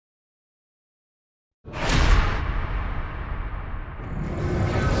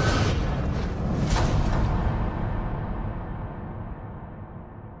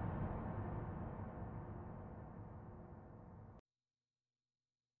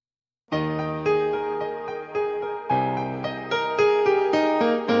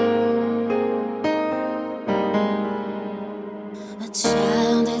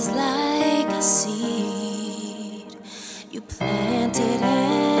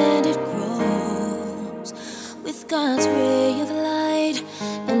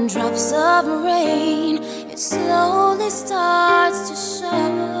slowly starts to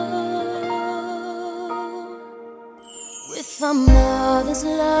show, with a mother's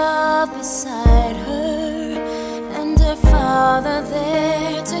love beside her and her father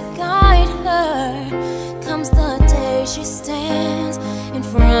there to guide her. Comes the day she stands in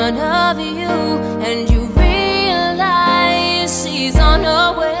front of you and you realize she's on her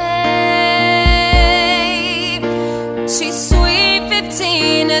way. She's sweet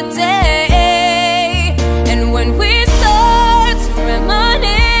 15 a day, and when we start to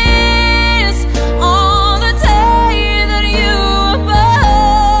reminisce on the day that you were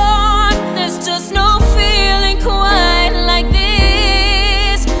born, there's just no feeling quite like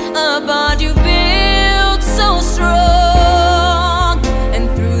this. A bond you built so strong, and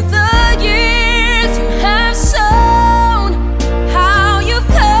through the years you have shown how you've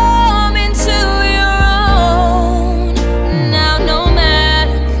come into your own. Now no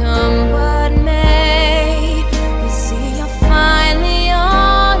matter come what may, we see you're finally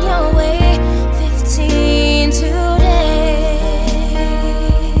on your way. 15 today.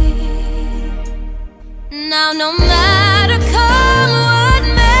 Now no matter come what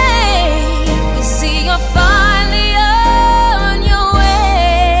may, we see you're finally on your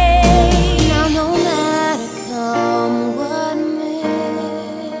way. Now no matter come what may,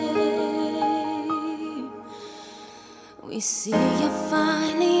 we see you're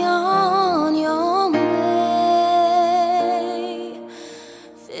finally on your way.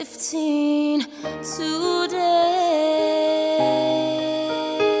 15 today.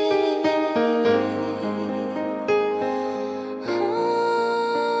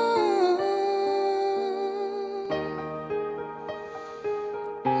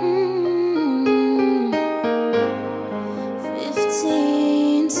 Mm.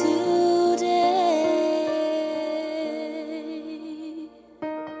 15 today.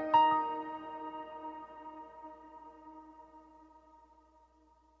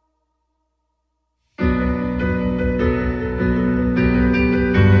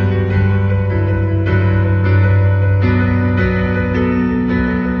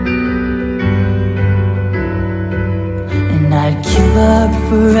 And I'd give up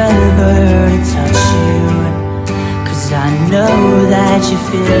forever to touch you, 'cause I know that you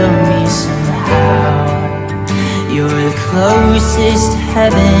feel me somehow. You're the closest to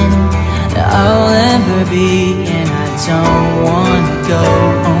heaven that I'll ever be, and I don't want to go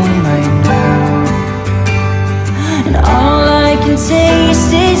home right now. And all I can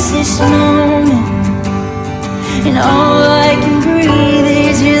taste is this moment, and all I can breathe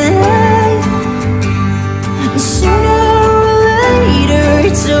is your light. And sooner or later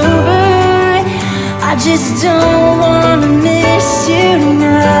it's over. I just don't wanna miss you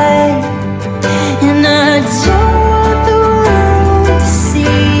tonight. And I don't want the world to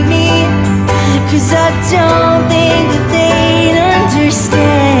see me, 'cause I don't think that they'd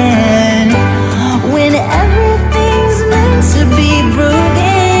understand. When everything's meant to be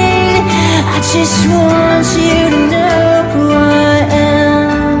broken, I just want you to know who I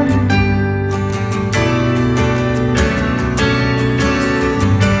am.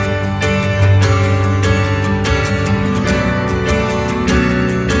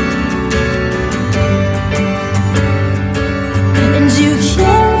 And you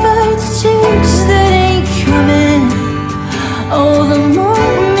can't fight the change that ain't coming. Oh, the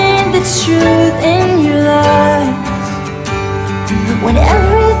moment, the truth in your life. When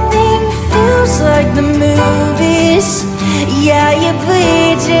everything feels like the movies, yeah, you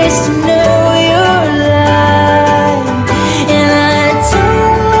bleed just to know you're alive. And I don't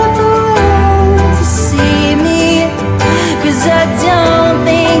want the world to see me, 'cause I don't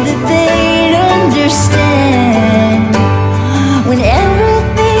think that they'd understand. When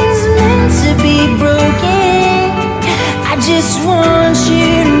everything's meant to be broken, I just want you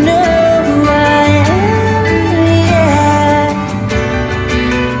to know who I am, yeah.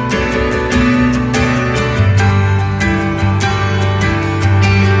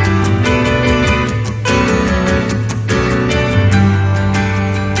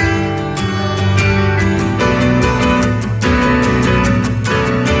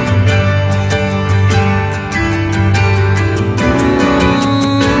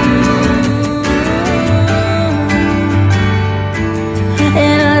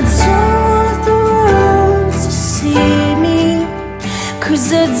 And I don't want the world to see me, 'cause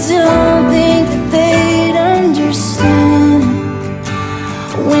I don't think that they'd understand.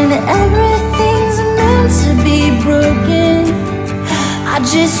 When everything's meant to be broken, I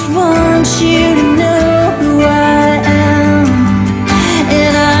just want you to know who I